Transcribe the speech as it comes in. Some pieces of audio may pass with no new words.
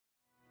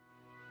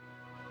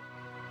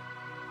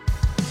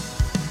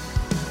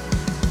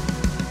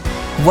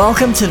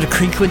Welcome to the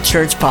Creekwood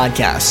Church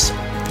Podcast.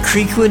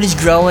 Creekwood is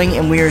growing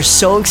and we are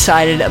so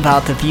excited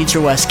about the Future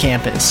West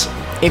campus.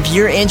 If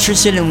you're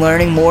interested in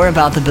learning more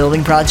about the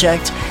building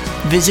project,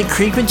 visit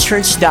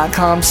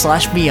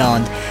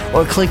creekwoodchurch.com/beyond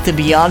or click the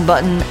Beyond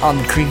button on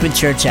the Creekwood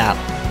Church app.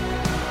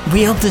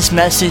 We hope this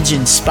message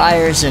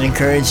inspires and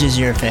encourages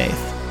your faith.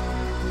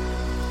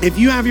 If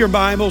you have your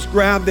Bibles,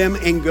 grab them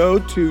and go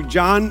to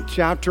John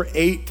chapter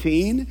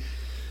 18.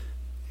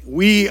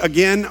 We,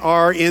 again,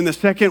 are in the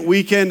second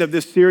weekend of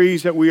this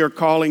series that we are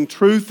calling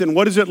Truth. And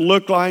what does it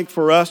look like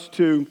for us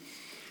to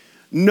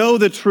know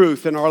the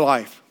truth in our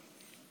life?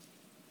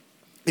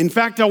 In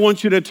fact, I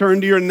want you to turn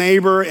to your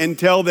neighbor and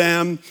tell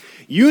them,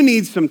 you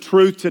need some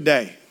truth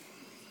today.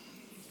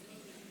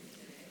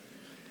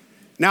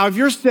 Now, if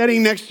you're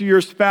sitting next to your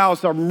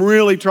spouse, I'm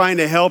really trying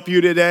to help you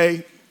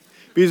today,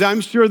 because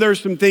I'm sure there's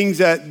some things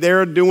that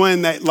they're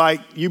doing that, like,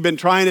 you've been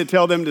trying to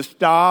tell them to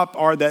stop,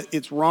 or that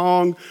it's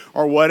wrong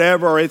or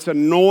whatever, or it's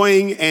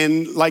annoying.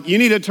 And like, you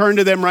need to turn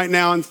to them right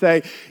now and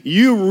say,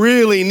 you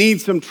really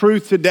need some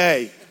truth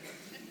today.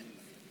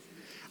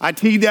 I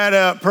teed that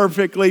up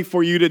perfectly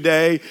for you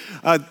today.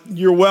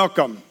 You're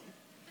welcome.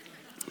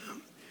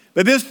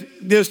 But this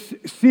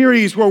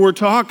series where we're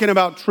talking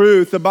about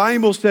truth, the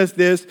Bible says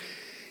this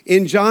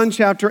in John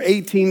chapter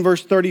 18,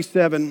 verse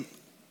 37.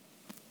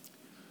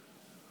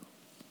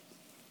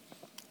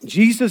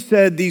 Jesus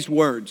said these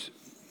words,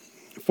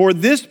 "For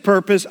this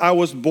purpose I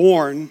was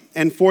born,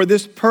 and for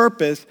this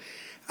purpose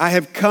I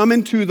have come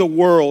into the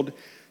world,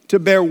 to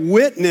bear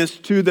witness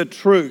to the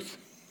truth.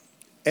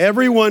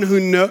 Everyone who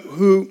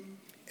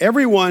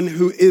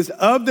is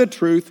of the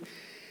truth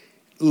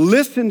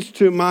listens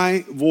to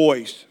my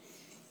voice."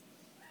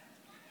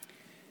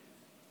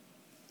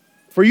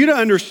 For you to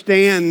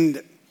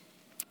understand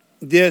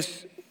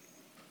this,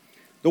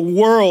 the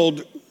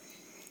world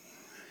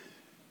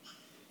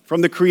from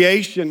the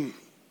creation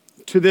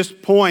to this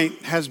point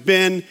has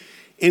been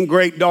in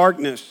great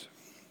darkness.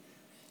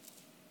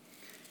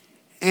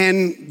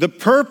 And the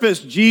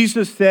purpose,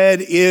 Jesus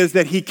said, is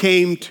that he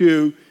came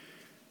to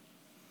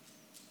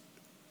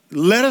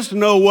let us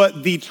know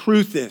what the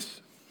truth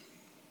is.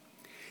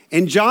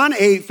 And John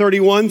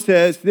 8:31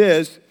 says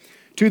this,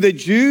 "To the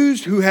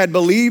Jews who had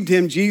believed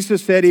him,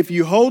 Jesus said, 'If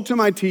you hold to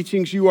my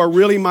teachings, you are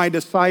really my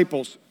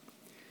disciples.'"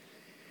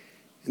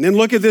 And then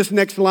look at this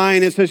next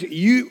line. It says,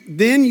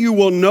 then you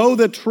will know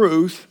the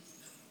truth,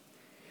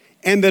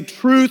 and the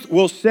truth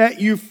will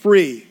set you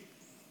free.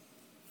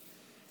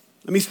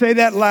 Let me say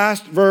that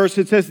last verse.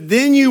 It says,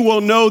 then you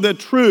will know the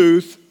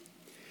truth,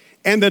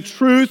 and the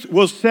truth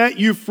will set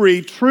you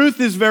free.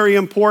 Truth is very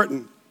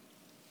important.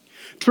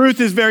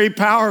 Truth is very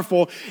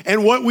powerful.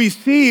 And what we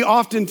see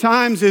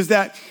oftentimes is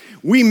that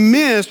we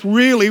miss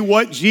really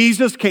what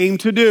Jesus came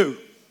to do.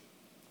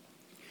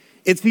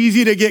 It's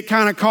easy to get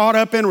kind of caught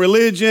up in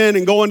religion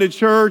and going to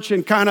church,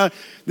 and kind of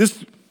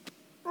this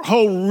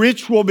whole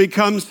ritual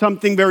becomes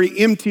something very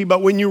empty.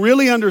 But when you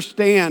really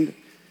understand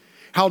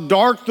how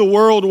dark the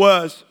world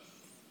was,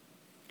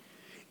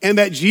 and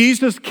that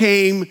Jesus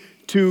came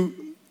to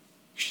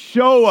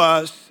show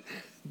us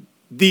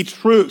the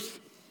truth.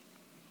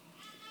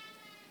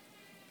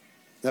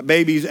 That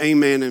baby's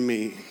amen in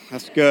me.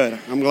 That's good.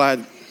 I'm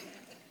glad.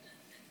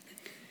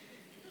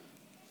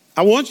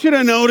 I want you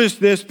to notice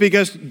this,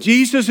 because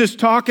Jesus is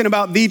talking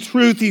about the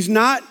truth. He's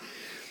not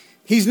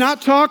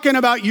talking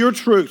about your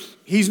truth.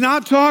 He's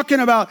not talking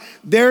about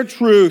their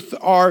truth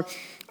or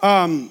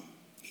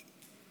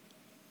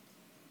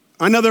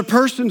another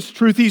person's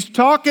truth. He's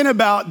talking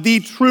about the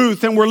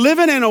truth. And we're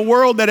living in a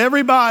world that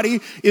everybody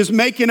is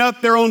making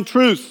up their own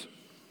truths.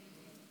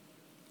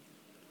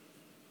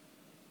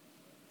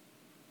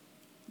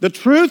 The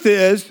truth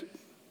is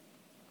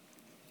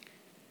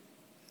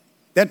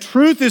that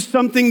truth is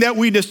something that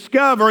we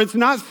discover. It's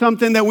not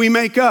something that we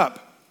make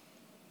up.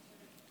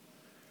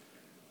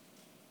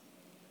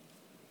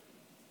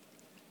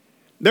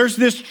 There's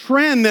this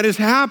trend that is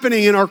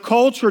happening in our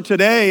culture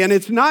today, and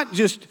it's not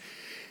just,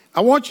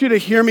 I want you to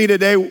hear me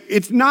today,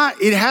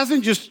 it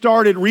hasn't just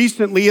started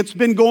recently, it's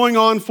been going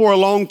on for a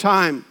long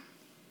time.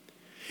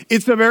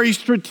 It's a very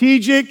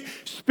strategic,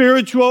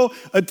 spiritual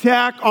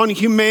attack on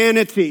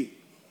humanity.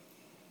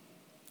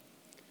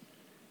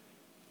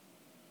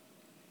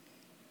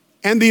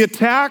 And the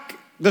attack,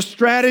 the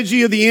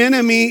strategy of the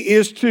enemy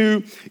is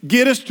to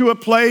get us to a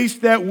place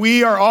that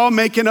we are all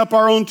making up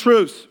our own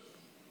truths.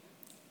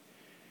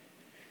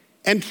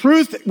 And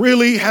truth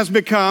really has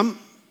become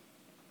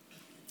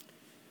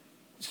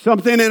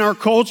something in our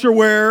culture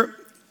where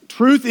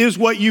truth is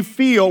what you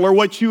feel or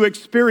what you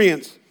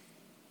experience.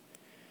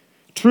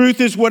 Truth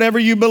is whatever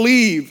you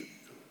believe.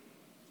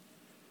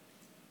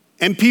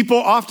 And people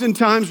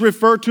oftentimes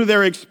refer to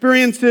their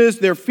experiences,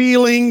 their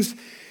feelings,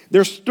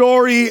 their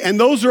story, and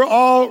those are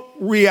all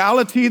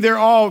reality. They're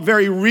all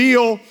very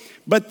real,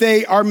 but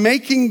they are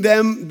making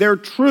them their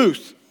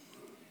truth.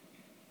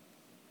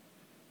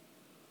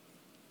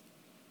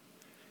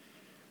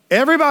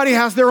 Everybody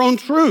has their own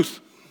truth.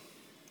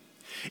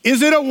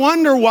 Is it a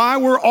wonder why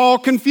we're all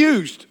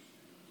confused?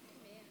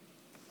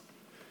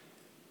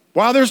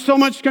 Why there's so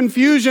much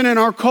confusion in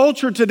our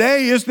culture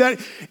today is that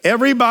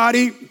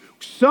everybody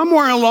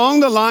somewhere along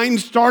the line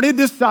started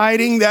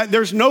deciding that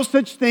there's no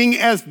such thing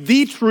as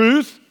the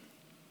truth.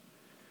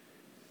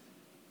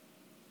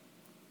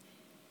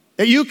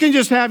 That you can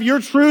just have your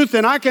truth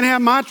and I can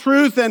have my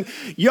truth and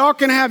y'all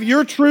can have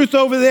your truth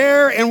over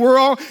there, and we're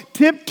all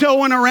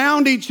tiptoeing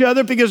around each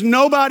other because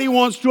nobody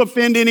wants to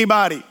offend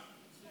anybody.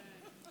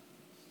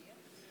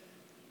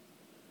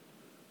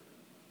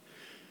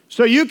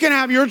 So you can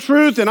have your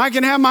truth and I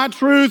can have my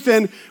truth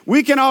and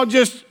we can all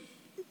just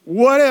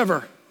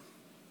whatever.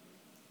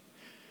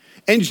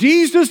 And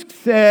Jesus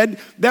said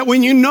that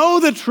when you know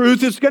the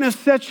truth, it's going to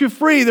set you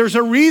free. There's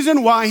a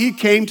reason why he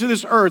came to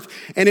this earth,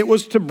 and it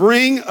was to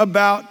bring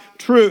about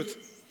truth.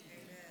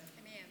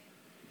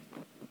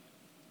 Amen.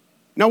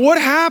 Now,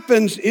 what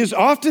happens is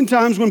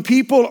oftentimes when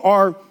people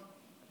are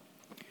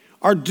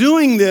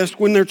doing this,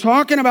 when they're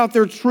talking about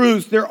their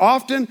truth, they're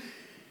often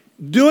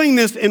doing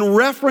this in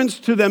reference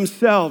to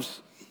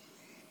themselves.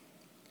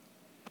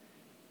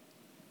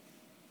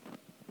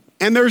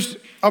 And there's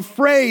a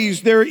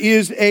phrase, there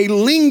is a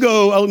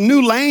lingo, a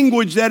new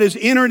language that is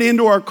entered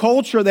into our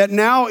culture that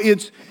now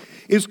it's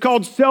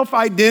called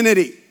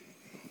self-identity,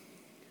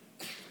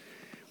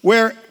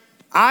 where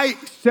I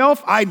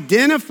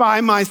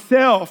self-identify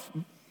myself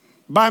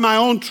by my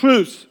own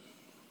truths.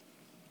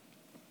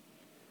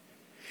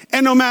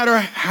 And no matter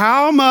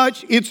how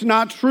much it's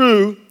not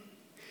true,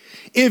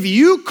 if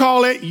you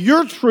call it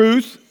your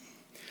truth,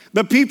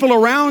 the people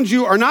around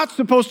you are not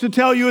supposed to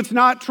tell you it's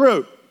not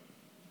true.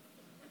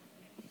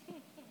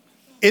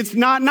 It's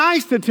not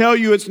nice to tell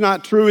you it's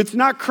not true. It's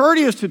not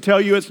courteous to tell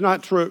you it's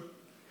not true.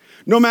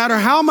 No matter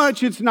how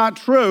much it's not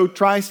true,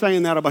 try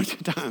saying that a bunch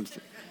of times.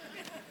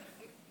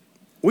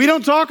 We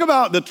don't talk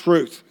about the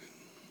truth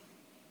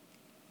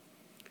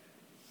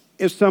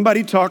if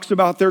somebody talks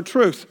about their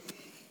truth.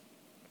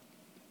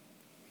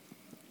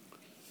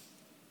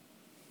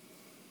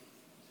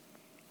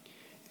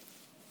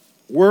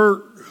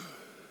 We're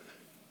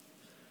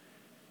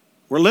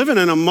living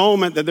in a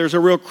moment that there's a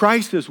real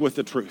crisis with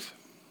the truth.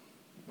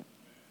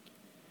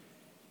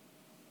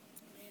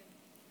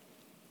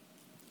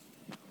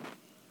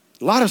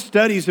 A lot of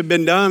studies have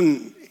been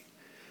done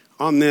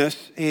on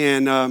this,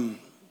 and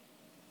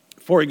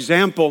for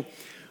example,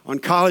 on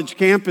college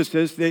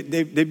campuses,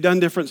 they've done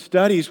different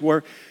studies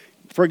where,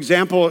 for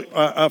example,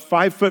 a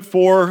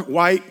 5'4"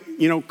 white,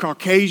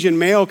 Caucasian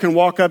male can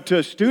walk up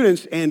to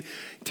students and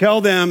tell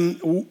them,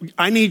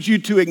 "I need you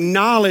to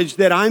acknowledge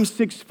that I'm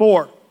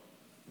 6'4".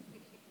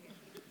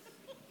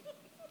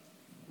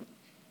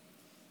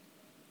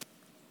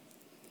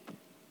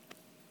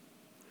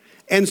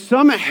 And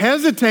some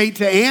hesitate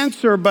to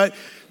answer, but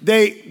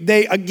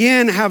they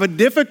again have a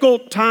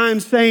difficult time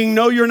saying,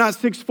 "No, you're not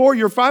 6'4",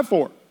 you're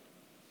 5'4".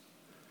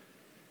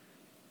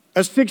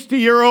 A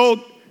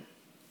 60-year-old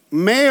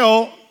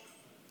male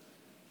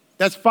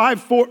that's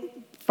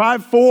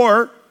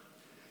 5'4"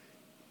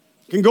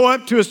 can go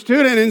up to a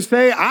student and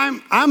say,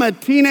 I'm a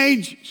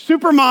teenage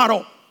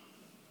supermodel.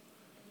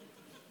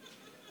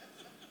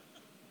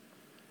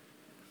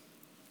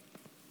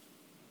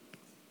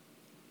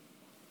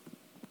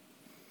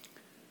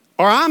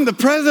 Or I'm the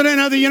president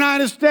of the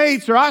United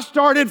States, or I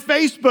started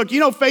Facebook.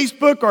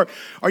 Facebook,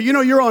 or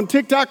you're on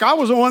TikTok. I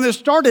was the one that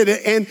started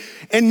it,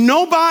 and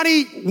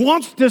nobody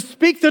wants to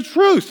speak the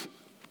truth.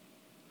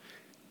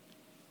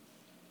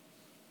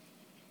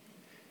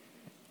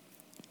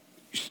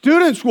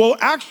 Students will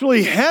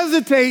actually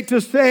hesitate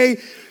to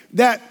say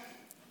that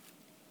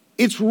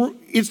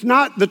it's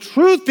not the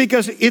truth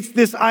because it's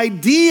this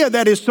idea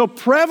that is so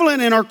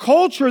prevalent in our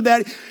culture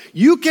that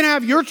you can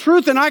have your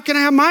truth and I can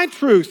have my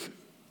truth.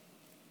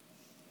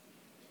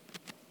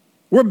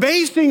 We're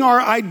basing our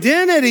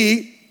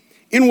identity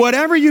in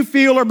whatever you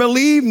feel or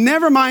believe,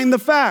 never mind the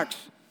facts.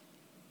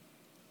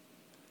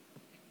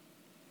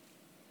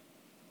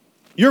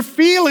 Your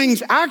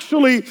feelings,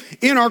 actually,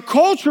 in our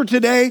culture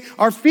today,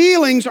 our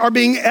feelings are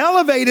being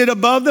elevated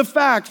above the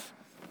facts.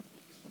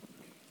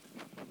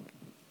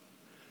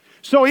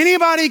 So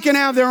anybody can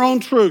have their own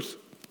truth.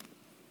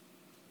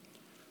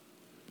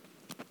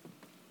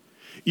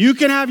 You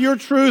can have your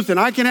truth, and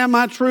I can have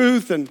my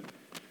truth, and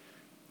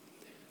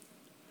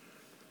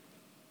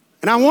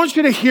I want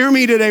you to hear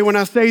me today when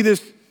I say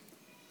this.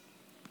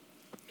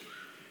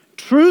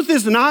 Truth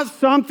is not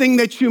something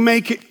that you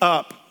make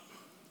up.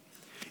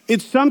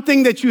 It's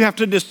something that you have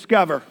to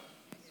discover.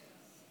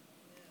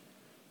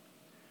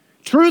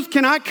 Truth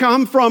cannot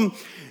come from,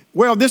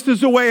 well, this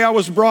is the way I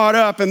was brought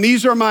up and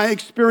these are my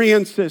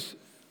experiences.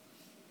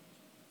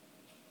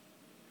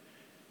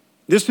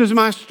 This is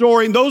my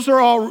story. And those are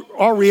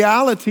all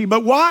reality.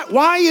 But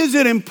why is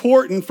it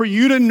important for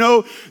you to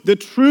know the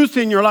truth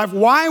in your life?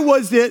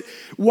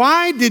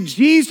 Why did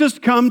Jesus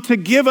come to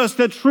give us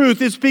the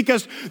truth? It's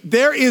because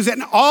there is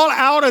an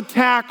all-out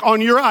attack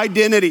on your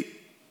identity.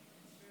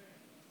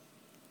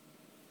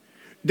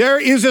 There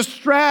is a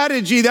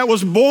strategy that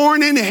was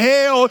born in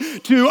hell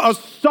to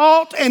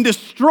assault and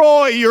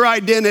destroy your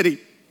identity.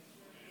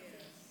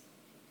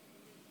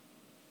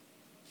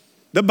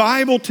 The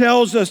Bible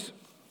tells us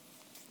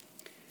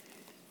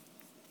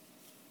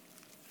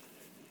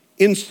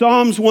In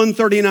Psalms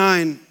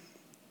 139,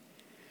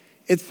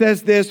 it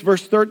says this,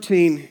 verse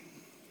 13.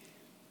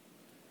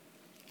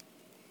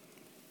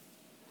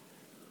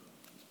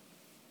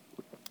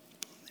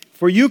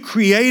 For you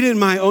created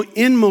my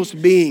inmost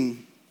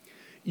being.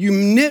 You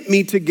knit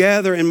me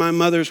together in my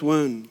mother's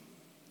womb.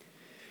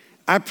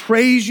 I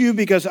praise you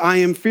because I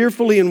am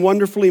fearfully and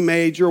wonderfully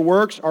made. Your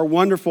works are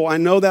wonderful. I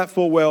know that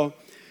full well.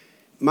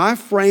 My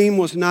frame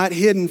was not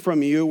hidden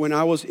from you when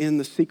I was in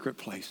the secret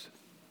place.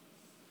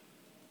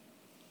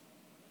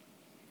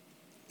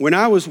 When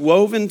I was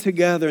woven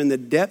together in the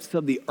depths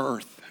of the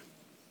earth,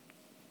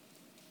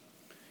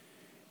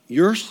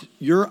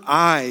 your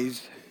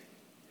eyes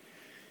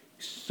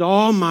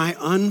saw my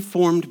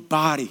unformed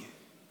body.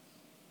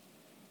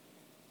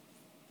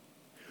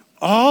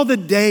 All the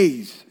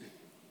days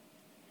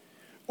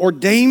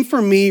ordained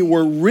for me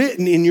were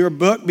written in your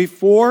book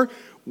before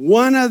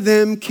one of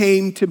them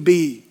came to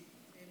be.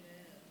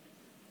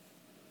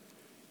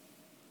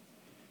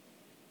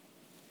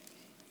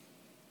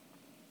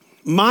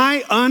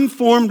 My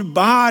unformed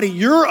body,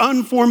 your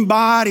unformed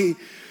body,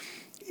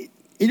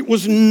 it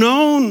was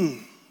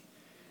known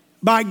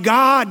by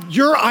God.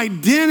 Your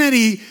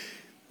identity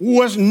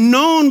was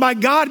known by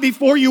God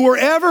before you were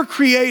ever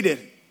created.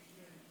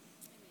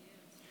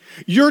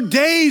 Your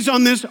days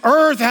on this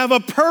earth have a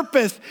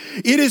purpose.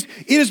 It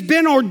has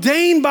been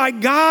ordained by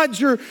God.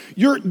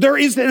 There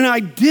is an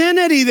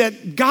identity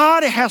that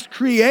God has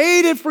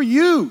created for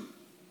you.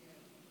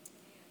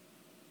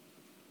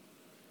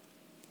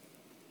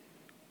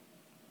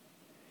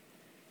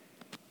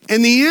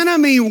 And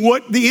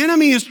what the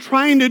enemy is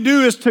trying to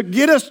do is to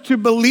get us to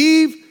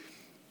believe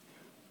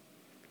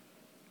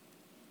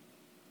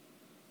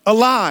a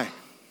lie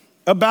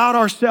about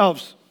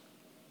ourselves.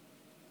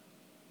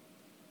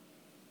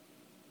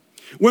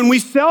 When we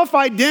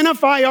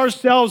self-identify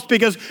ourselves,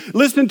 because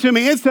listen to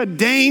me, it's a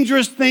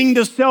dangerous thing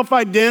to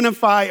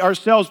self-identify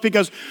ourselves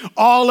because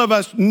all of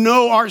us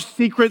know our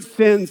secret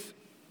sins.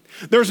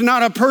 There's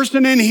not a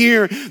person in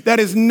here that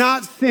has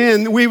not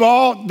sinned.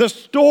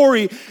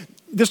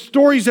 The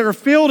stories that are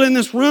filled in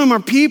this room are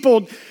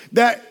people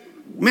that,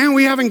 man,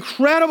 we have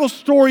incredible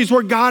stories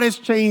where God has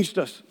changed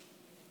us.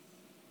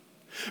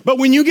 But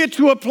when you get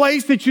to a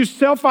place that you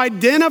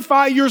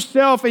self-identify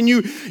yourself and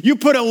you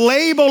put a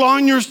label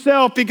on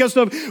yourself because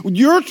of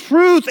your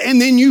truth,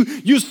 and then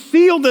you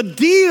seal the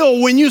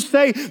deal when you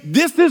say,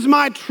 this is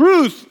my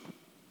truth.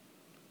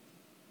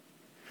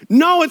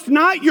 No, it's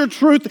not your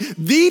truth.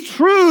 The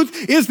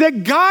truth is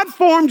that God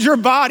formed your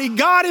body.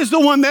 God is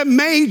the one that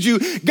made you.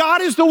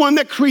 God is the one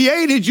that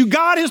created you.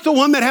 God is the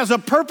one that has a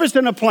purpose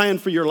and a plan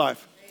for your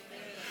life.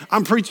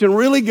 I'm preaching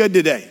really good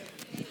today.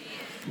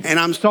 And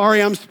I'm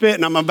sorry I'm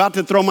spitting. I'm about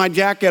to throw my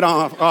jacket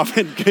off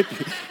and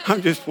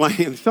I'm just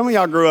playing. Some of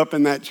y'all grew up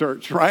in that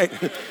church, right?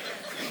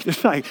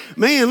 Just like,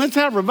 man, let's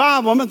have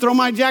revival. I'm going to throw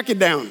my jacket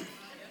down.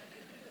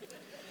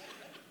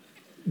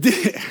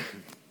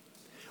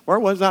 Where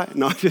was I?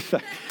 No, just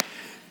like,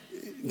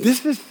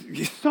 this is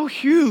so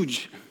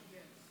huge.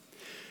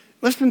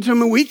 Listen to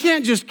me, we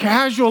can't just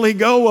casually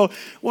go,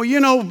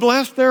 well,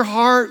 bless their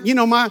heart.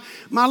 My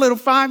little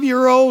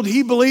 5-year-old,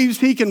 he believes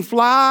he can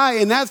fly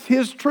and that's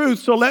his truth.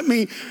 So I'm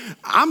going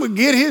to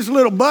get his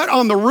little butt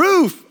on the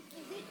roof.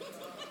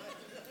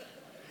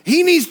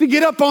 He needs to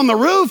get up on the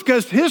roof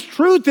because his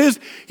truth is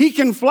he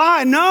can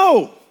fly.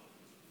 No.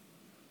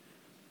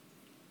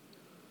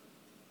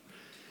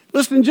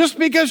 Listen, just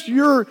because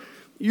you're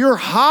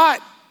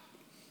hot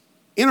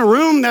in a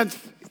room that's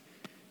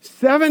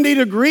 70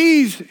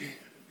 degrees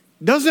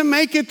doesn't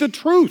make it the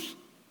truth.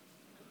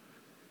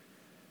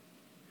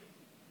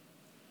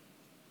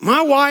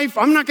 My wife,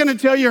 I'm not going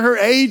to tell you her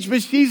age,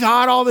 but she's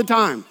hot all the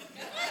time.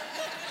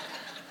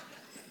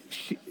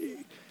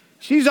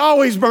 She's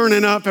always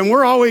burning up, and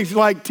we're always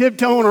like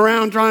tiptoeing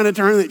around trying to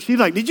turn it. She's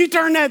like, did you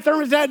turn that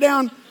thermostat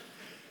down?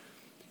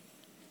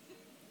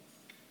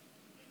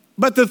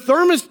 But the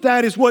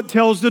thermostat is what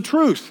tells the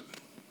truth.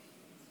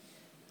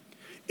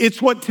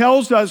 It's what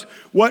tells us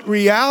what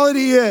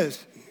reality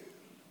is.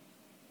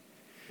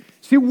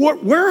 See,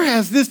 where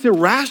has this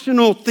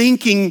irrational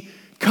thinking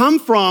come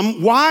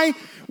from? Why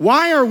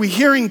are we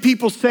hearing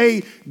people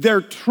say their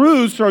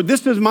truths, or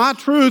this is my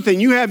truth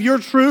and you have your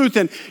truth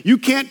and you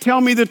can't tell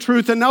me the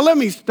truth? And now let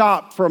me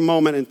stop for a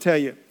moment and tell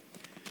you.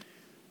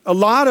 A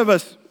lot of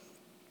us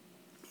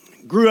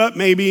grew up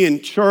maybe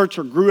in church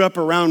or grew up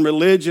around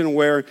religion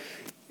where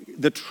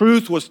the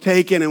truth was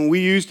taken and we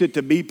used it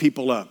to beat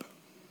people up.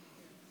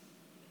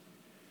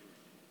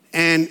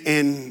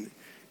 And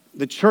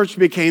the church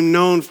became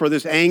known for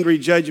this angry,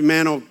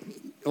 judgmental,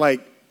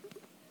 like,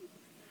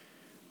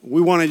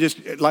 we want to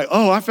just, like,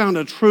 I found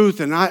a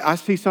truth and I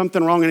see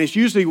something wrong. And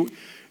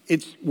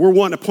we're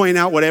wanting to point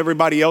out what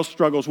everybody else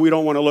struggles. We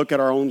don't want to look at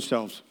our own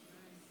selves.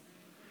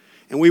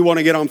 And we want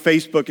to get on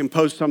Facebook and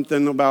post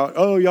something about,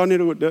 y'all need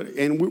to,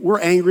 and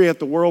we're angry at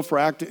the world for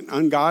acting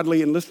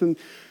ungodly. And listen,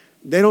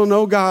 they don't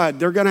know God.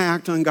 They're going to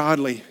act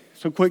ungodly.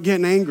 So quit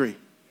getting angry.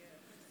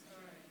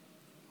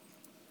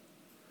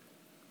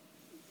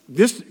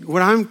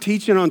 what I'm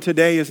teaching on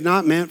today is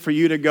not meant for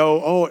you to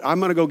go, oh, I'm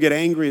going to go get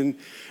angry. And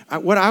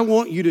what I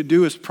want you to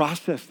do is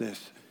process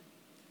this.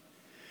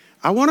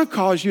 I want to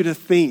cause you to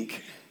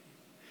think.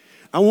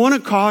 I want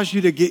to cause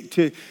you to get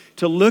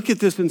to look at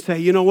this and say,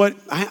 you know what?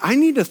 I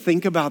need to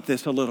think about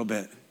this a little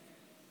bit.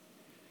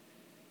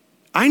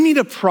 I need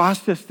to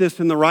process this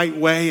in the right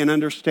way and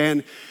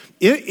understand,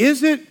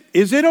 is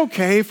it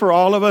okay for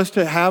all of us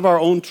to have our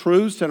own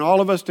truths and all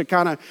of us to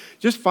kind of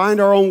just find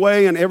our own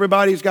way and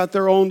everybody's got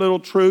their own little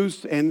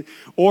truths,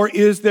 or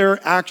is there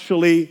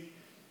actually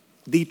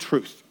the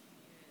truth?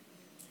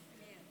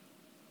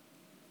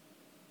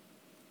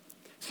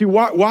 See,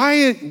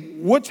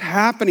 what's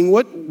happening?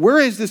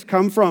 Where has this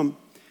come from?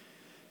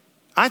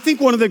 I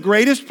think one of the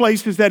greatest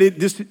places that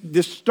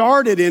this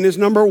started in is,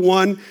 number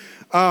one,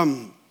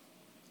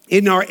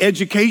 in our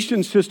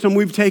education system,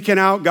 we've taken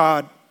out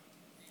God.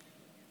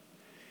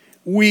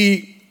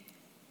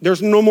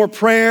 There's no more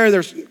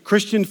prayer.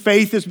 Christian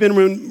faith has been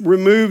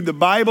removed. The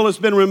Bible has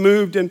been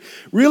removed. And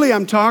really,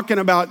 I'm talking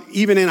about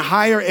even in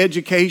higher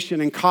education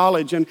and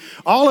college. And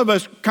all of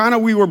us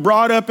we were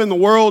brought up in the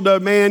world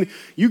of, man,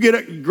 you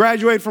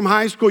graduate from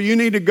high school, you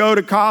need to go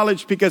to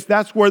college because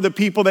that's where the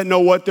people that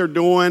know what they're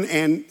doing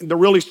and the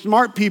really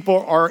smart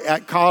people are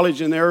at college,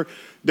 and they're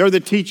the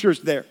teachers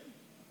there.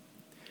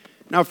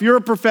 Now, if you're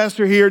a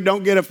professor here,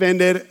 don't get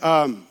offended.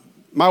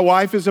 My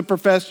wife is a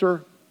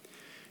professor.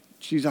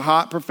 She's a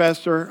hot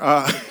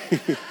professor.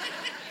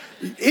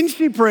 Isn't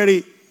she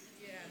pretty?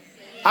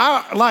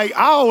 I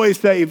always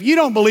say, if you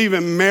don't believe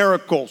in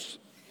miracles,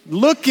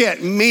 look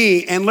at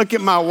me and look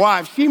at my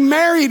wife. She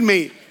married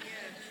me.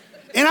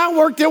 And I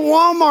worked at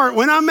Walmart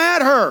when I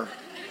met her.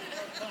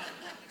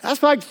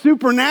 That's like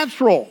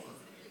supernatural.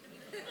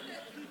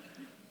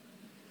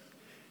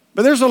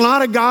 But there's a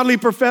lot of godly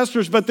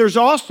professors, but there's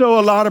also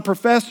a lot of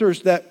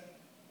professors that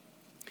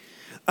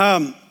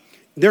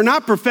they're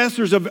not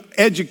professors of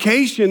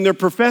education, they're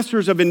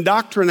professors of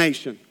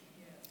indoctrination.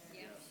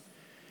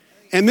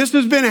 And this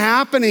has been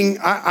happening,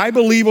 I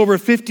believe, over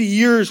 50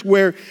 years,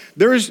 where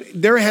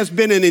there has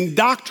been an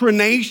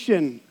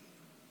indoctrination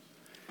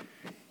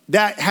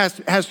that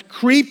has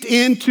creeped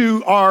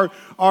into our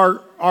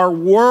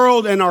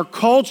world and our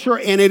culture,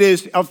 and it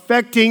is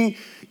affecting.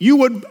 You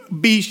would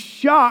be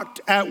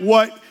shocked at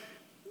what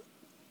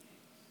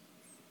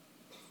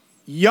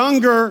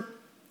younger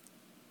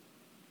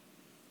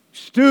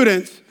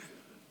students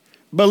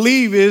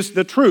believe is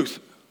the truth.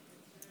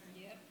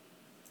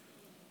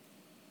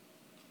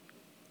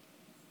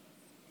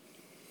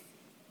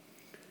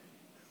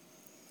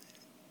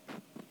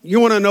 You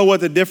want to know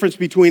what the difference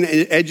between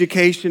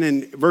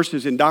education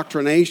versus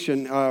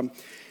indoctrination?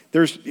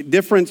 There's a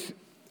difference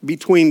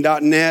between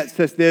 .net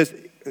says this: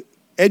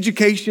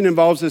 education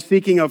involves the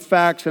seeking of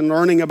facts and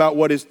learning about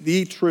what is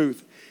the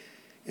truth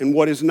and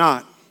what is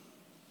not.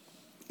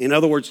 In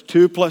other words,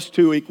 2 +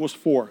 2 =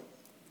 4.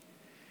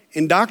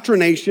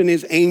 Indoctrination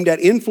is aimed at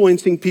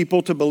influencing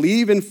people to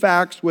believe in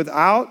facts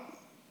without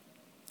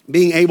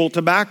being able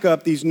to back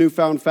up these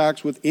newfound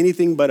facts with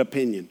anything but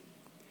opinion.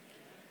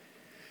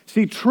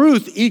 See,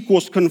 truth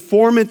equals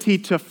conformity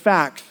to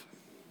facts.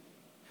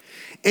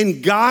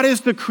 And God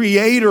is the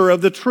creator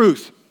of the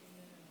truth.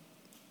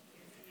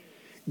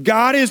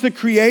 God is the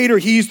creator.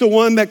 He's the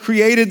one that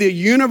created the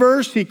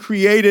universe. He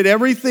created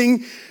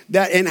everything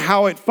and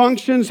how it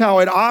functions, how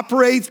it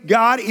operates.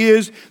 That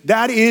is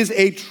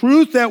a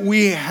truth that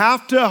we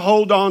have to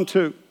hold on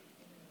to.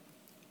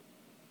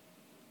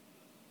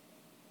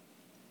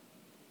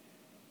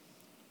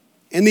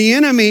 And the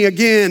enemy,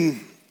 again,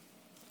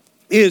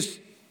 is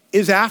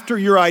after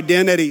your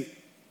identity.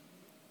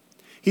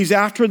 He's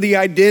after the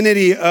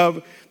identity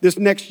of this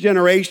next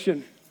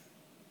generation.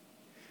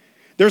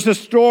 There's a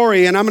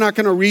story, and I'm not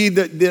going to read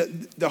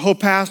the whole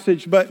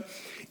passage, but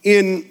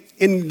in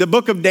the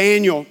book of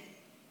Daniel,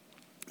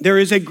 there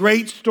is a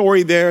great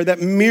story there that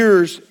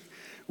mirrors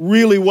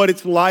really what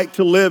it's like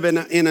to live in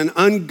an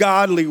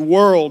ungodly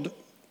world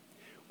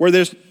where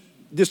there's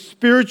this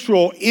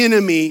spiritual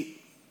enemy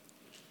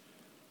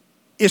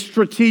is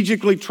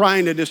strategically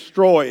trying to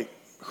destroy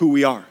who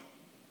we are.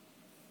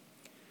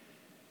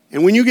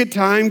 And when you get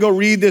time, go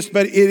read this,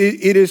 but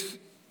it's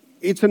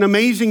an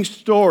amazing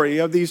story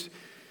of these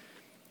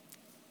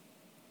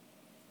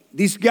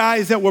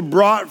guys that were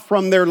brought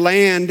from their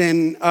land,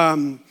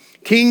 and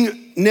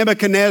King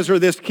Nebuchadnezzar,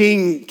 this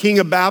king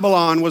of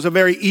Babylon, was a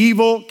very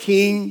evil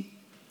king.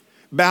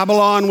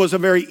 Babylon was a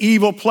very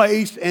evil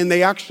place, and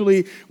they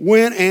actually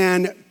went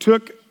and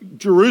took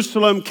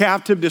Jerusalem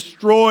captive,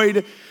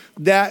 destroyed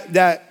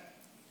them,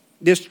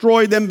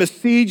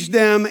 besieged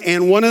them,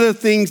 and one of the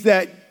things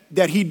that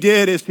he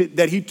did is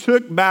that he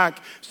took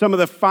back some of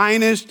the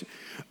finest,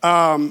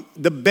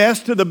 the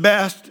best of the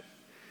best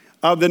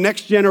of the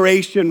next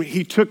generation.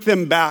 He took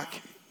them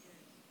back.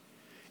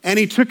 And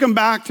he took them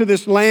back to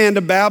this land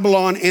of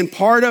Babylon. And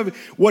part of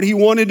what he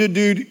wanted to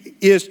do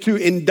is to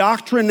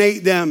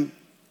indoctrinate them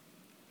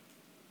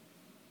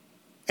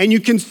And you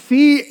can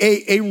see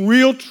a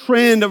real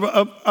trend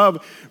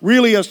of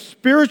really a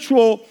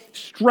spiritual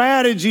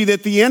strategy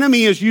that the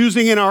enemy is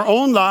using in our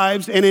own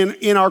lives and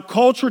in our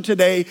culture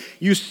today.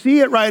 You see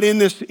it right in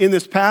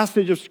this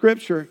passage of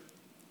Scripture.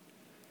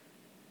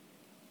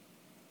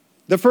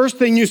 The first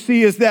thing you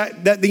see is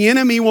that the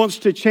enemy wants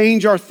to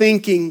change our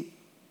thinking.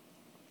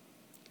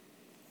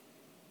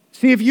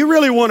 See, if you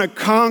really want to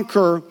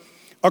conquer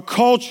a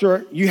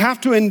culture, you have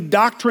to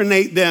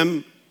indoctrinate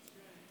them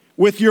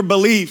with your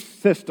belief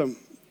system.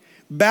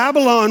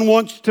 Babylon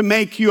wants to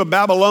make you a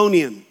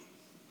Babylonian.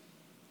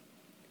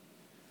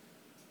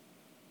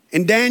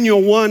 In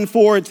Daniel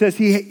 1:4, it says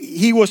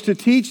he was to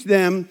teach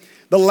them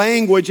the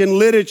language and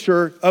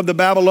literature of the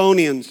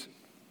Babylonians.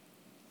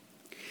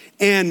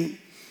 And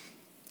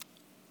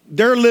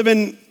they're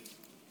living,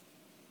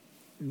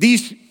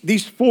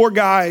 these four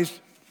guys,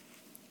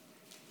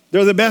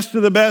 they're the best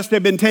of the best.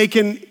 They've been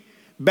taken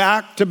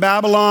back to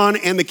Babylon,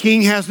 and the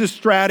king has this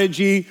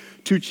strategy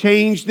to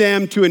change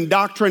them, to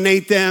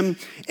indoctrinate them.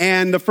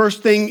 And the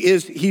first thing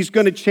is he's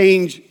going to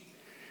change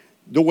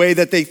the way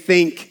that they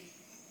think.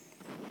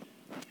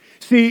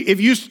 See,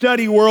 if you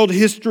study world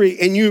history,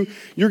 and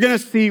you're going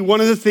to see one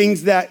of the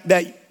things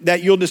that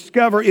you'll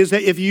discover is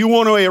that if you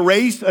want to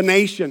erase a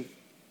nation,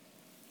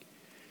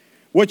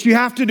 what you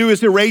have to do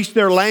is erase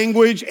their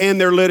language and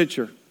their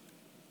literature.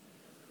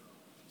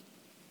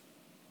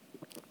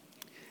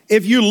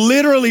 If you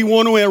literally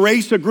want to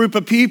erase a group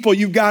of people,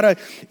 you've got to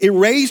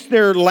erase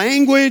their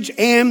language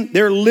and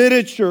their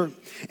literature.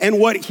 And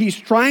what he's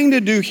trying to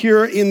do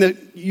here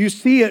you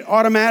see it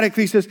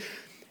automatically, he says,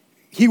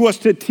 he was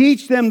to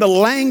teach them the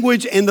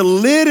language and the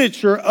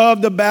literature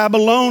of the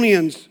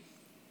Babylonians.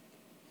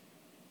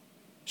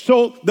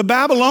 So the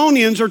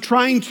Babylonians are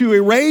trying to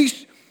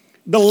erase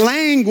the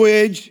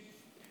language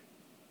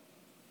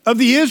of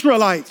the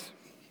Israelites.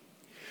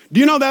 Do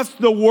you know that's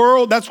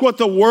what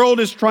the world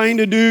is trying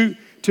to do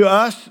to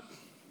us?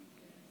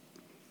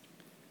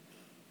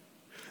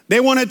 They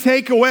want to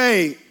take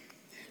away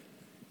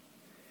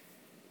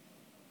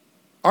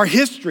our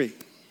history,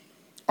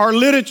 our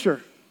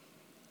literature.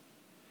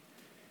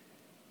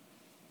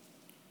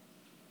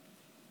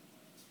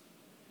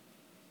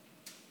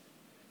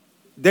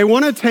 They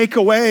want to take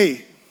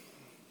away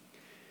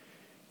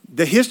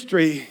the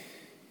history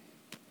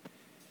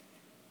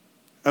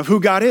of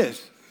who God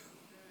is.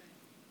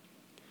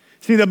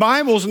 See, the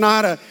Bible's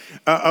not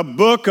a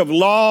book of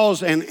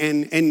laws and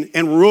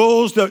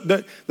rules.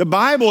 The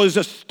Bible is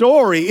a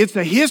story. It's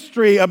a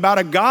history about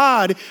a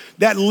God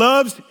that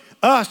loves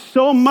us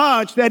so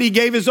much that he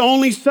gave his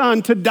only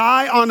son to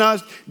die on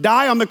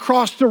the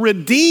cross to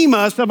redeem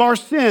us of our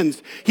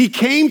sins. He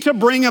came to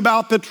bring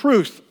about the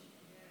truth.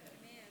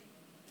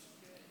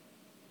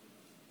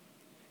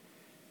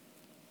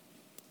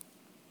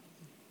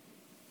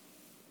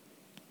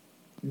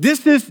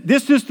 This is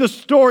the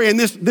story, and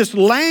this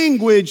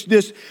language,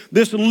 this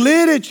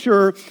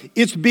literature,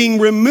 it's being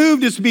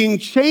removed, it's being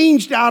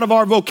changed out of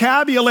our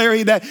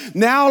vocabulary. That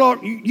now,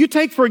 you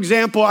take, for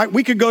example,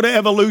 we could go to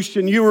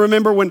evolution. You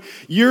remember when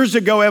years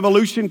ago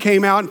evolution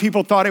came out and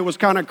people thought it was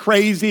kind of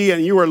crazy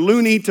and you were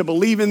loony to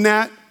believe in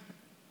that?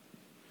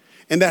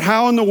 And that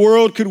how in the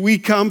world could we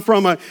come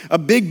from a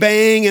big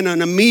bang and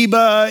an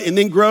amoeba and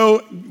then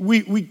grow?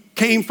 We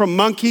came from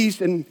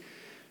monkeys,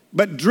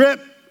 but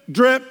drip,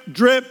 drip,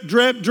 drip,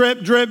 drip, drip,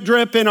 drip,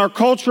 drip in our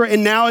culture,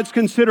 and now it's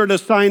considered a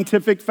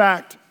scientific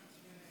fact.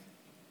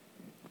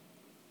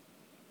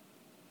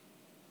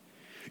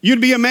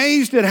 You'd be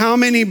amazed at how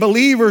many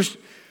believers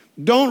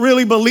don't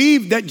really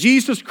believe that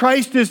Jesus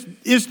Christ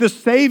is the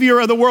Savior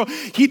of the world.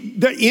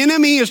 The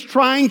enemy is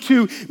trying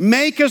to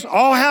make us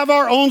all have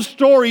our own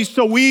stories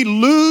so we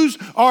lose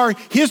our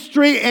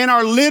history and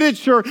our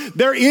literature.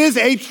 There is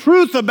a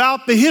truth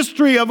about the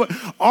history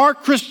of our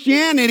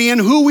Christianity and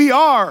who we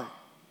are.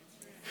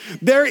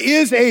 There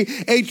is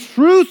a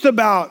truth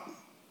about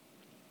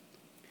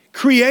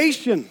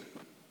creation.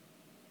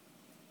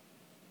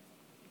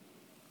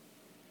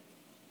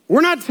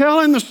 We're not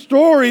telling the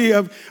story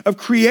of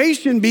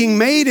creation being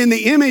made in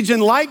the image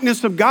and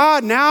likeness of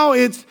God. Now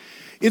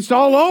it's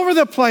all over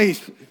the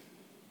place.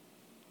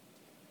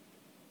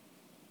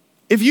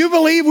 If you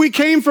believe we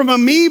came from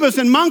amoebas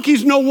and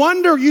monkeys, no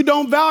wonder you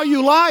don't value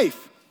life.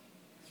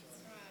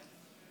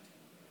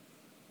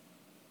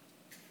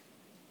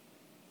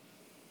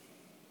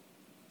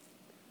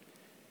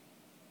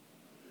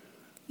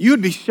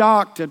 You'd be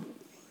shocked at,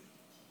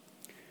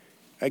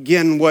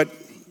 again, what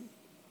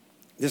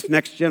this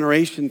next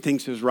generation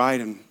thinks is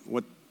right and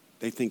what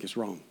they think is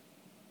wrong.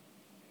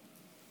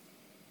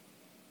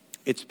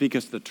 It's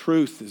because the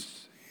truth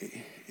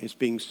is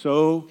being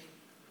so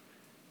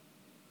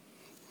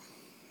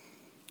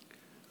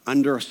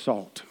under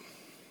assault.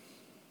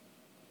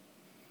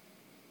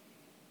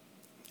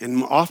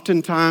 And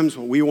oftentimes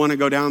when we want to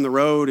go down the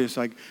road, it's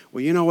like,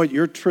 well, you know what,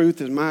 your truth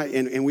is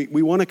and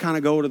we want to kind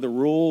of go to the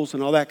rules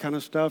and all that kind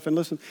of stuff. And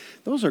listen,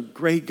 those are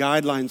great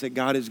guidelines that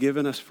God has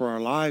given us for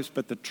our lives,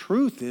 but the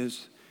truth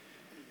is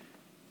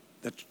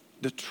that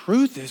the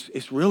truth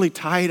is really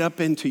tied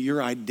up into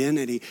your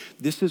identity.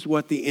 This is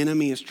what the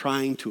enemy is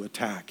trying to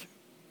attack.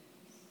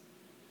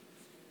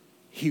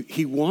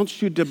 He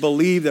wants you to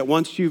believe that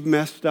once you've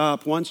messed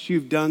up, once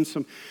you've done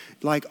some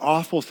like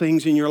awful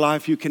things in your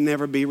life, you can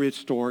never be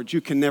restored.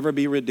 You can never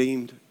be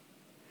redeemed.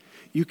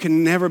 You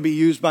can never be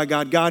used by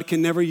God. God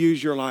can never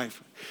use your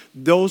life.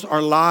 Those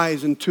are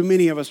lies, and too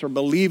many of us are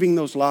believing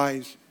those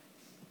lies.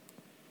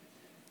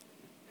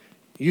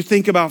 You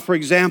think about, for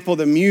example,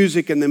 the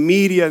music and the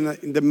media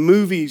and the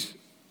movies.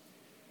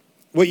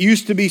 What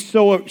used to be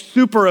so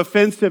super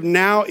offensive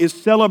now is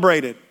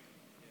celebrated.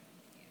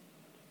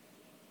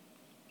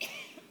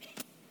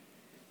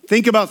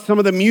 Think about some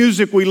of the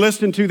music we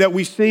listen to that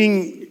we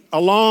sing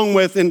along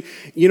with, and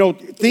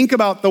think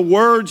about the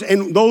words,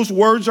 and those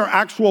words are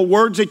actual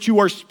words that you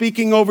are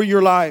speaking over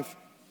your life.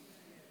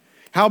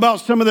 How about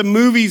some of the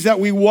movies that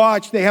we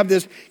watch? They have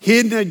this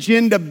hidden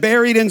agenda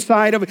buried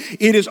inside of it.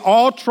 It is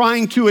all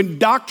trying to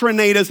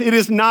indoctrinate us. It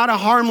is not a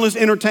harmless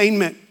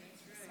entertainment.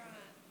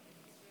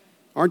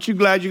 Aren't you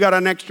glad you got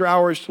an extra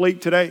hour of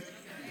sleep today?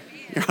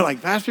 You're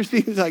like, Pastor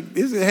Steve's like,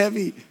 this is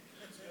heavy.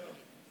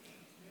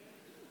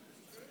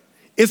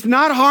 It's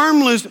not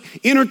harmless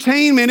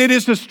entertainment. It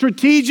is a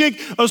strategic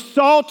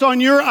assault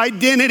on your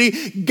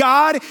identity.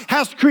 God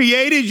has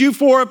created you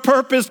for a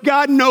purpose.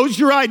 God knows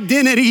your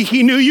identity.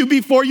 He knew you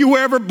before you were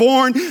ever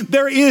born.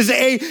 There is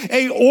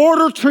a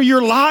order to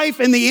your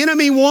life, and the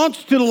enemy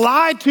wants to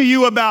lie to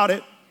you about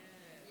it.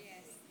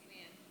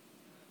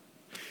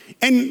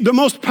 And the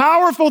most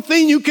powerful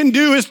thing you can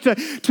do is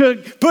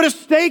to put a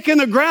stake in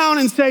the ground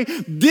and say,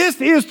 this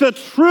is the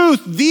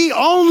truth, the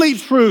only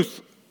truth.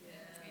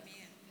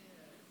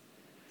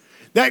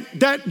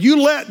 That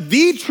you let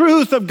the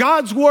truth of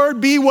God's word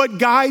be what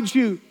guides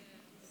you.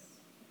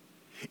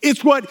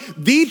 It's what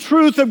the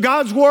truth of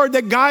God's word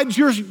that guides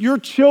your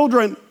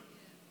children.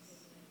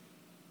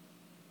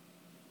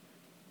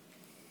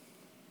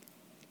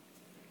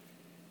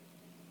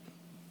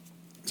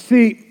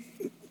 See,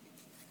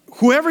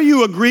 whoever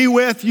you agree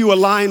with, you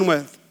align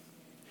with.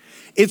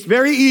 It's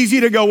very easy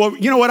to go, well,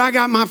 you know what, I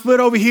got my foot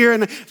over here,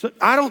 and so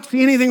I don't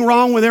see anything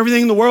wrong with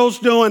everything the world's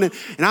doing, and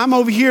I'm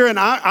over here, and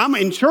I'm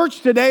in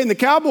church today, and the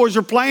Cowboys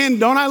are playing.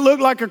 Don't I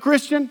look like a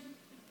Christian?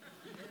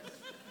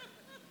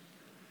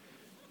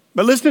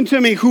 But listen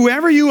to me,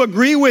 whoever you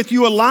agree with,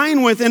 you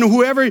align with, and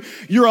whoever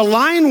you're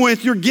aligned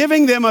with, you're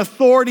giving them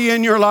authority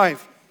in your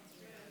life.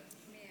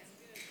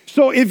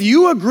 So if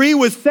you agree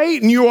with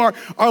Satan, you are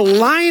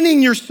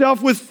aligning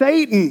yourself with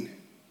Satan.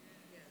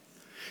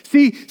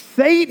 See,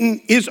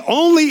 Satan is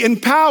only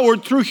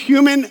empowered through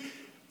human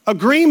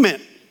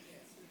agreement.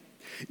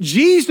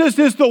 Jesus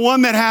is the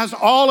one that has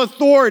all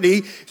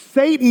authority.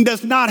 Satan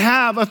does not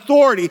have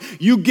authority.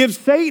 You give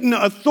Satan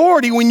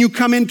authority when you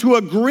come into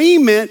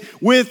agreement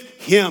with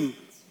him.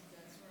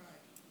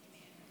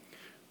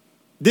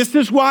 This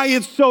is why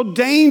it's so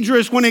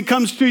dangerous when it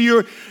comes to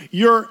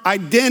your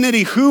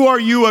identity. Who are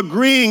you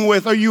agreeing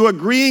with? Are you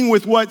agreeing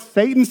with what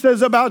Satan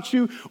says about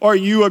you, or are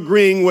you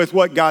agreeing with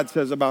what God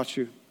says about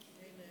you?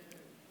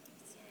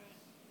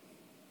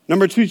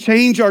 Number 2,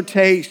 change our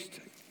taste.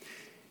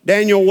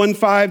 Daniel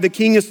 1:5, the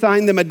king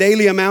assigned them a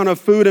daily amount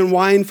of food and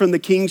wine from the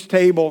king's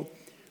table.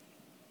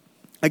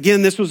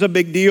 Again, this was a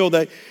big deal.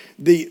 That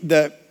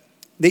the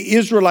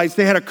Israelites,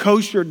 they had a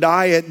kosher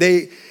diet.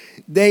 They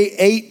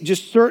ate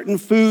just certain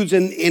foods,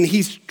 and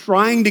he's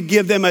trying to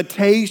give them a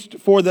taste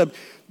for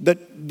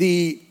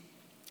the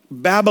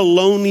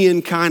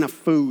Babylonian kind of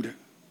food.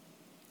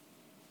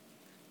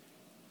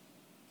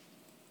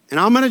 And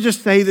I'm going to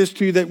just say this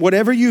to you, that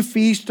whatever you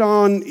feast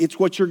on, it's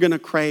what you're going to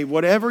crave.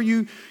 Whatever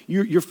you're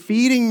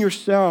feeding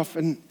yourself.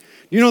 And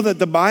you know that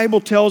the Bible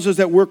tells us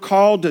that we're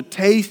called to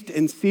taste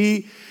and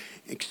see,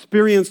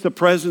 experience the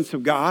presence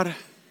of God. Amen.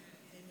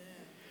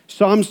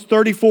 Psalms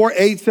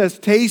 34:8 says,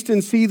 taste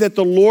and see that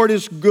the Lord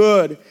is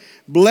good.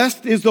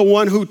 Blessed is the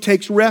one who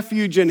takes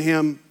refuge in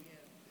him.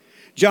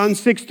 John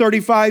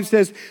 6:35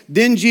 says,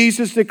 then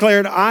Jesus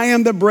declared, I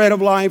am the bread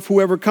of life.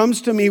 Whoever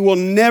comes to me will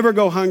never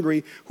go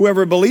hungry.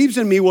 Whoever believes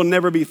in me will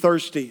never be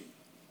thirsty.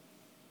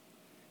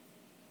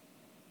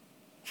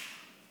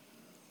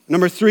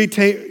 Number 3,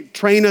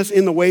 train us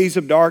in the ways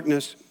of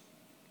darkness.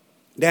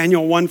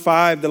 Daniel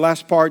 1:5, the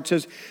last part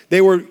says, they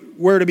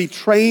were to be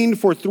trained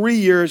for 3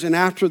 years, and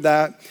after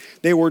that,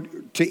 they were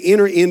to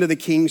enter into the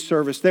king's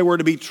service. They were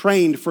to be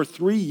trained for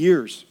 3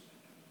 years.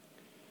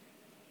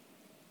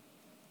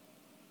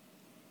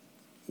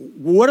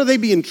 What are they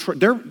being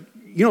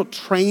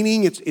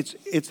training?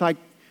 It's like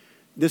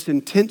this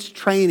intense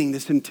training,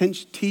 this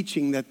intense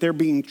teaching that they're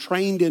being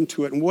trained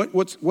into it. And what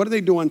are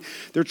they doing?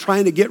 They're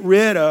trying to get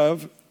rid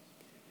of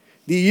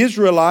the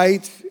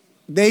Israelites.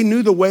 They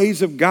knew the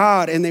ways of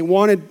God, and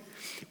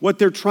what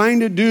they're trying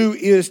to do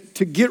is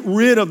to get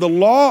rid of the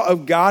law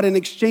of God and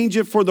exchange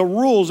it for the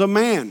rules of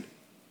man.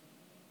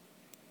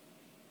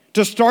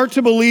 To start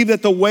to believe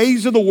that the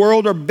ways of the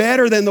world are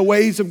better than the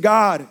ways of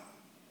God.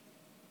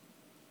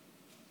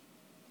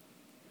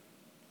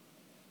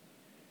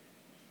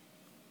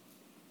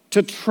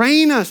 To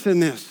train us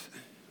in this.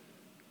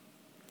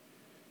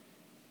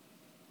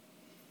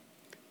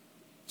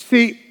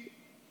 See,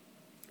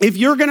 if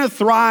you're going to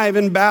thrive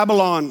in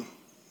Babylon,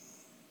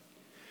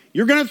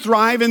 you're going to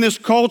thrive in this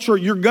culture,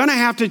 you're going to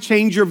have to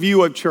change your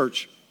view of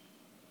church.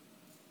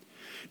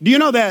 Do you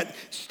know that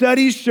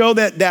studies show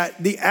that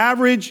the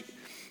average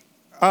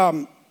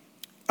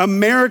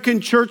American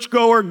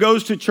churchgoer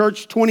goes to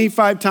church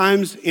 25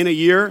 times in a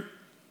year?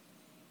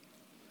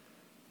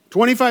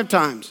 25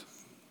 times.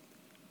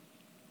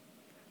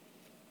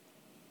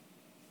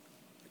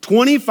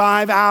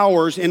 25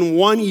 hours in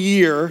 1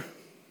 year,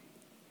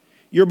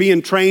 you're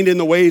being trained in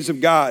the ways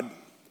of God.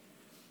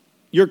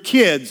 Your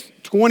kids,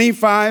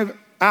 25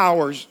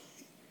 hours,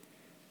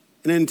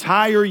 an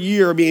entire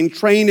year being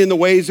trained in the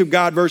ways of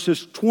God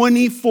versus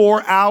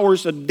 24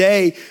 hours a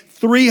day,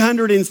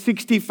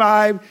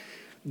 365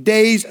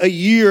 days a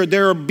year.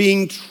 They're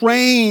being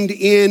trained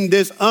in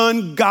this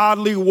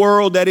ungodly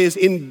world that is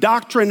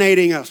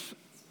indoctrinating us.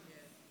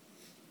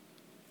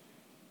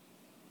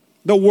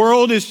 The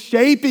world is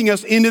shaping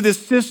us into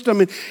this system,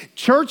 and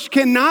church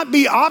cannot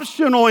be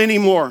optional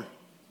anymore.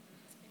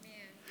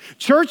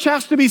 Church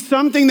has to be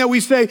something that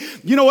we say,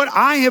 you know what,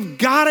 I have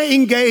got to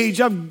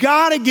engage. I've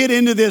got to get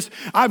into this.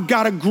 I've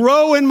got to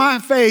grow in my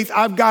faith.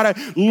 I've got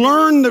to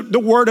learn the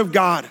Word of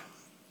God.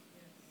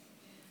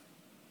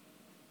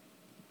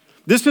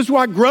 This is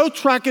why Growth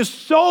Track is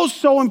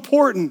so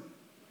important.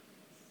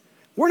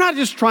 We're not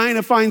just trying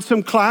to find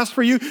some class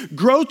for you.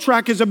 Growth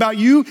Track is about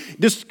you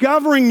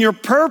discovering your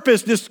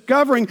purpose,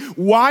 discovering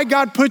why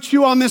God put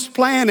you on this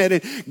planet.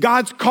 And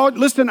God's called,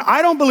 listen,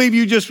 I don't believe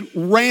you just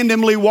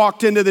randomly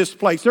walked into this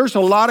place. There's a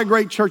lot of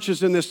great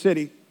churches in this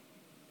city.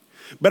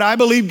 But I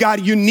believe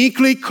God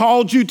uniquely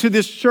called you to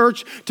this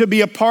church to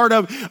be a part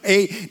of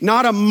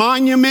not a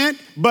monument,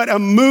 but a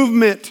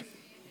movement.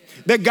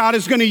 That God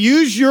is going to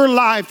use your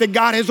life, that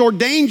God has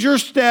ordained your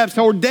steps,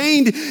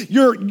 ordained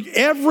your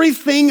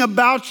everything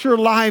about your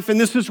life. And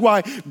this is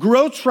why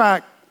Growth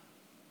Track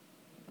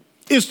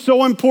is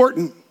so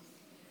important.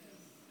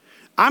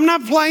 I'm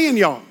not playing,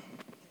 y'all.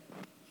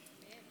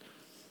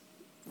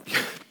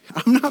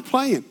 I'm not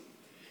playing.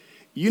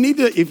 You need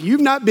to, if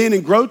you've not been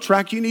in Growth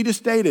Track, you need to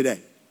stay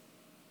today.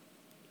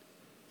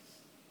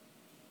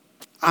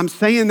 I'm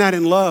saying that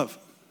in love.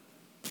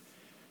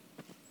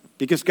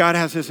 Because God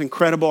has this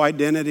incredible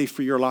identity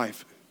for your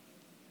life.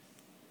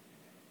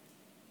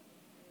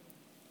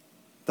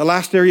 The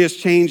last area is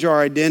change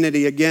our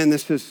identity. Again,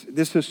 this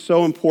is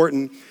so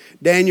important.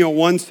 Daniel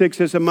 1:6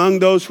 says, among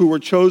those who were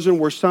chosen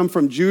were some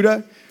from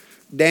Judah,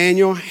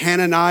 Daniel,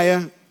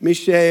 Hananiah,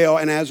 Mishael,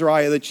 and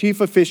Azariah. The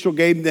chief official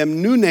gave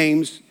them new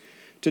names.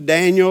 To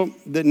Daniel,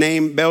 the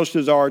name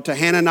Belshazzar. To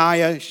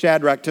Hananiah,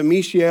 Shadrach. To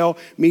Mishael,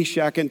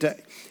 Meshach. And to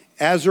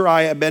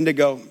Azariah,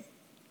 Abednego.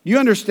 You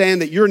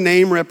understand that your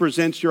name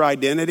represents your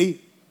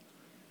identity?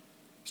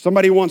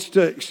 Somebody wants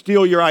to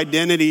steal your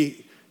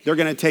identity, they're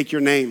going to take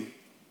your name.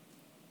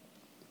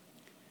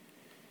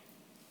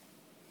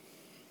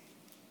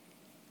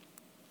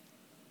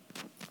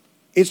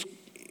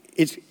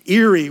 It's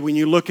eerie when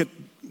you look at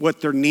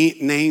what their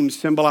names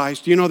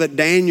symbolize. Do you know that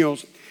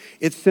Daniel's,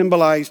 it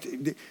symbolized,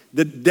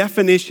 the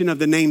definition of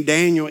the name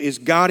Daniel is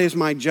God is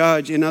my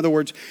judge. In other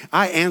words,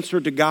 I answer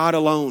to God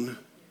alone.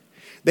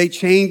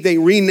 They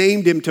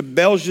renamed him to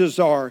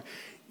Belshazzar.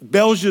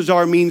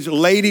 Belshazzar means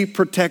lady,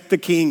 protect the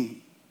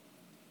king.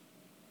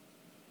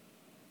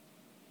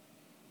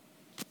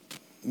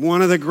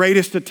 One of the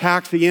greatest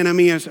attacks the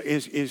enemy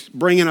is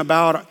bringing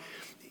about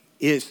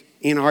is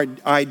in our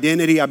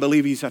identity. I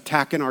believe he's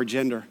attacking our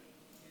gender.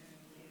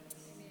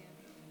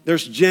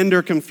 There's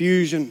gender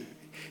confusion.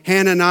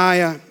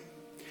 Hananiah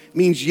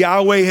means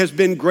Yahweh has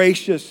been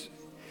gracious.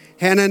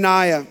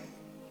 Hananiah,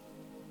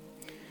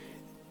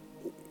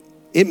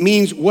 it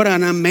means what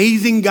an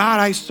amazing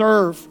God I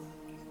serve.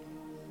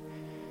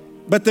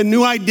 But the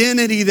new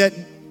identity that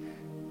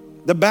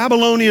the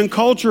Babylonian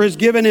culture has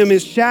given him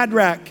is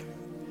Shadrach.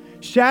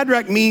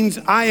 Shadrach means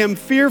I am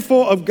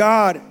fearful of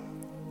God.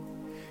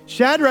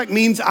 Shadrach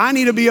means I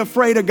need to be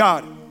afraid of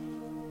God.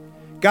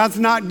 God's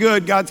not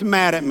good, God's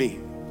mad at me.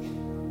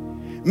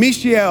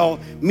 Mishael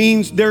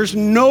means there's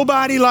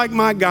nobody like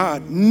my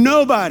God.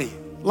 Nobody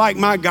like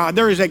my God.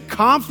 There is a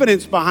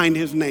confidence behind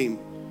his name.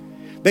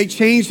 They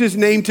changed his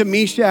name to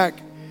Meshach.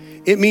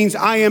 It means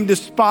I am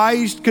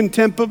despised,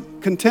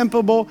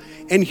 contemptible,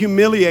 and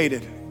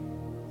humiliated.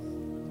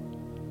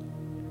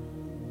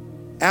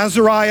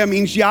 Azariah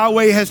means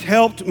Yahweh has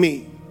helped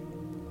me.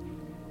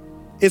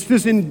 It's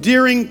this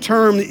endearing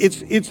term.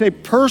 It's a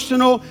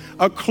personal,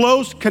 a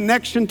close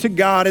connection to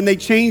God. And they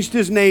changed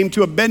his name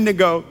to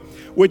Abednego,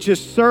 which is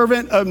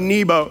servant of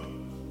Nebo.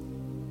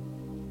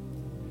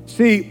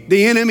 See,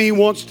 the enemy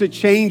wants to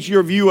change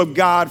your view of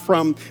God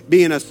from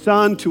being a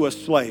son to a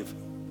slave.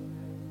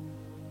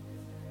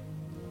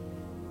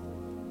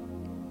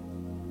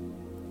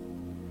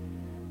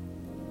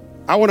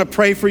 I want to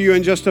pray for you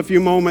in just a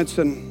few moments,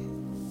 and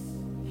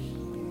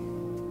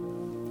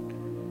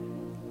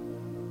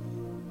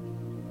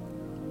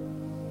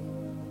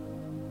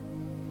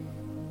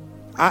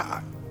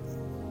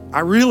I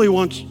really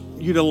want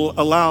you to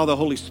allow the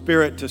Holy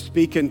Spirit to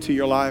speak into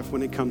your life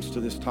when it comes to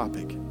this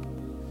topic.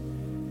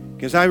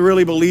 Because I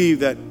really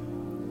believe that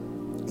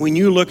when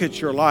you look at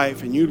your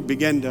life and you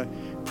begin to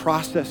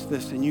process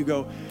this and you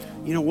go,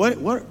 you know, what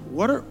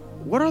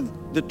are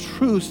the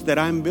truths that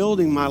I'm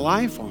building my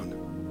life on?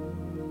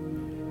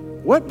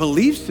 What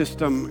belief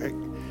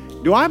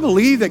system? Do I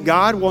believe that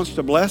God wants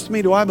to bless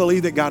me? Do I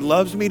believe that God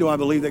loves me? Do I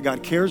believe that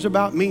God cares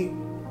about me?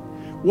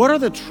 What are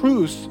the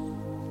truths?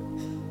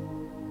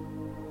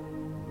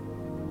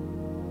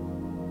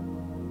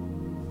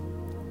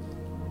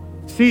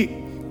 See,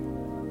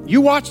 you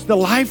watch the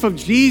life of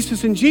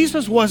Jesus, and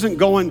Jesus wasn't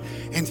going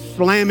and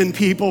slamming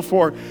people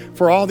for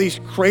all these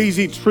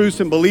crazy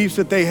truths and beliefs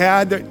that they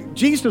had.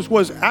 Jesus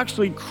was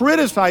actually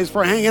criticized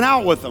for hanging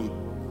out with them.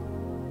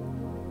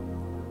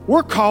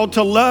 We're called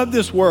to love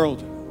this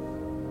world.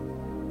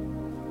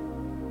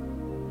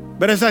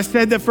 But as I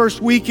said the first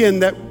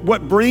weekend, that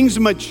what brings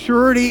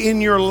maturity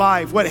in your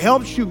life, what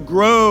helps you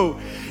grow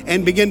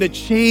and begin to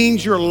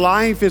change your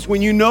life is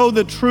when you know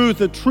the truth.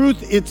 The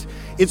truth,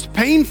 it's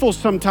painful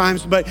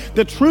sometimes, but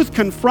the truth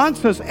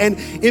confronts us and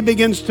it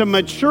begins to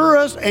mature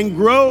us and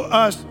grow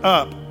us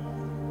up.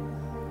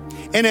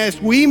 And as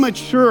we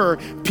mature,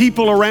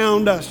 people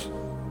around us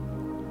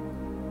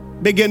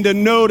begin to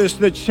notice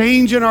the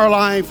change in our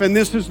life, and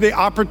this is the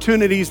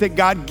opportunities that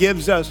God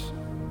gives us.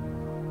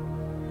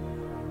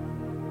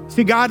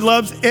 See, God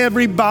loves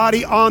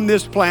everybody on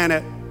this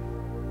planet,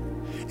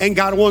 and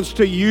God wants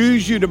to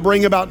use you to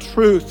bring about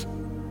truth.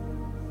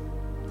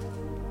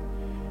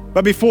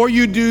 But before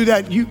you do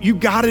that, you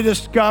got to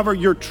discover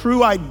your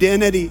true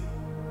identity.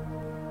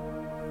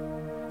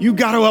 You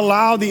got to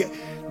allow the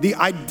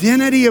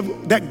identity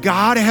that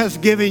God has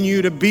given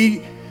you to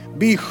be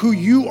who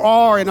you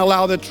are, and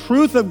allow the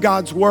truth of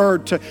God's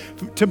word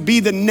to be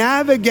the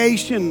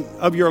navigation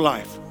of your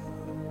life.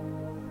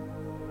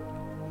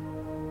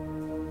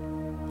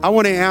 I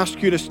want to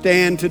ask you to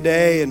stand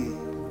today, and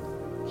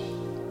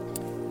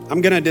I'm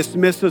going to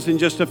dismiss us in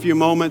just a few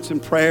moments in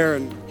prayer.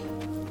 And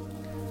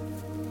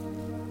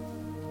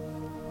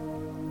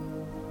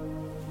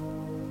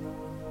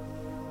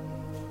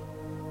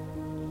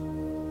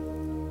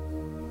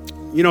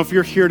you know, if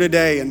you're here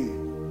today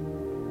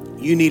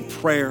and you need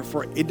prayer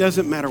for it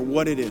doesn't matter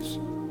what it is.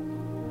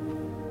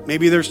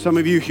 Maybe there's some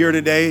of you here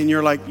today and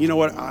you're like, you know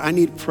what, I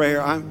need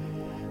prayer.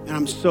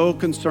 I'm so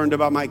concerned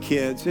about my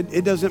kids.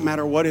 It doesn't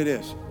matter what it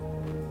is.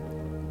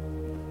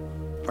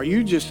 Are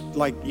you just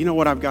like, you know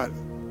what, I've got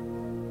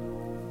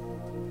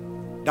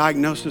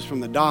diagnosis from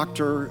the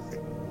doctor.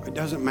 It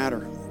doesn't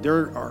matter.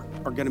 There are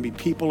going to be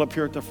people up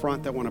here at the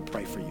front that want to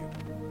pray for you.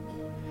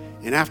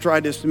 And after I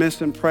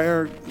dismiss in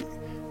prayer,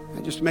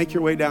 just make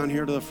your way down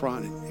here to the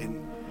front,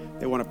 and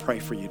they want to pray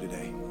for you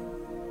today.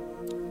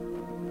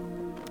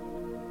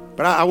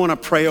 But I want to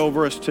pray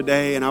over us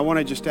today, and I want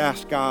to just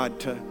ask God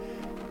to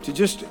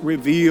just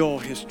reveal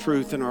his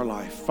truth in our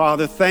life.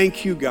 Father,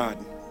 thank you, God.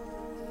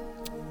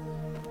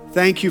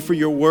 Thank you for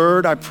your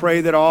word. I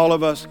pray that all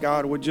of us,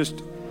 God, would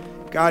just,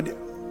 God,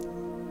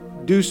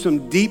 do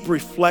some deep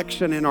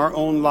reflection in our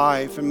own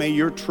life, and may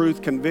your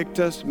truth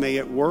convict us. May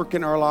it work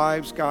in our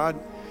lives, God.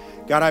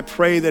 God, I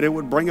pray that it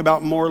would bring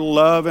about more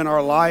love in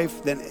our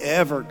life than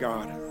ever,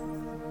 God.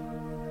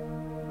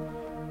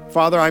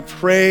 Father, I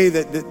pray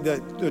that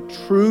the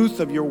truth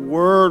of your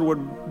word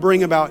would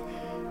bring about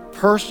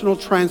personal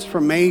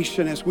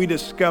transformation as we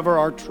discover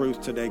our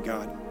truth today,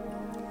 God.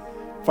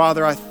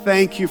 Father, I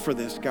thank you for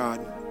this,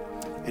 God.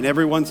 And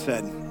everyone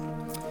said,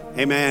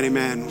 amen,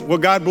 amen. Well,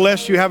 God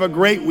bless you. Have a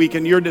great week,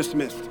 and you're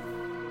dismissed.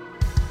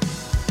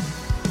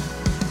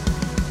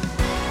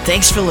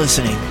 Thanks for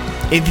listening.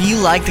 If you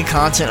like the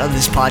content of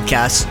this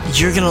podcast,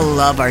 you're going to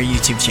love our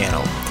YouTube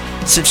channel.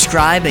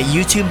 Subscribe at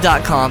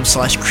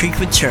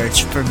youtube.com/Creekwood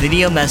Church for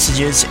video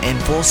messages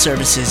and full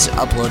services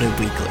uploaded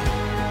weekly.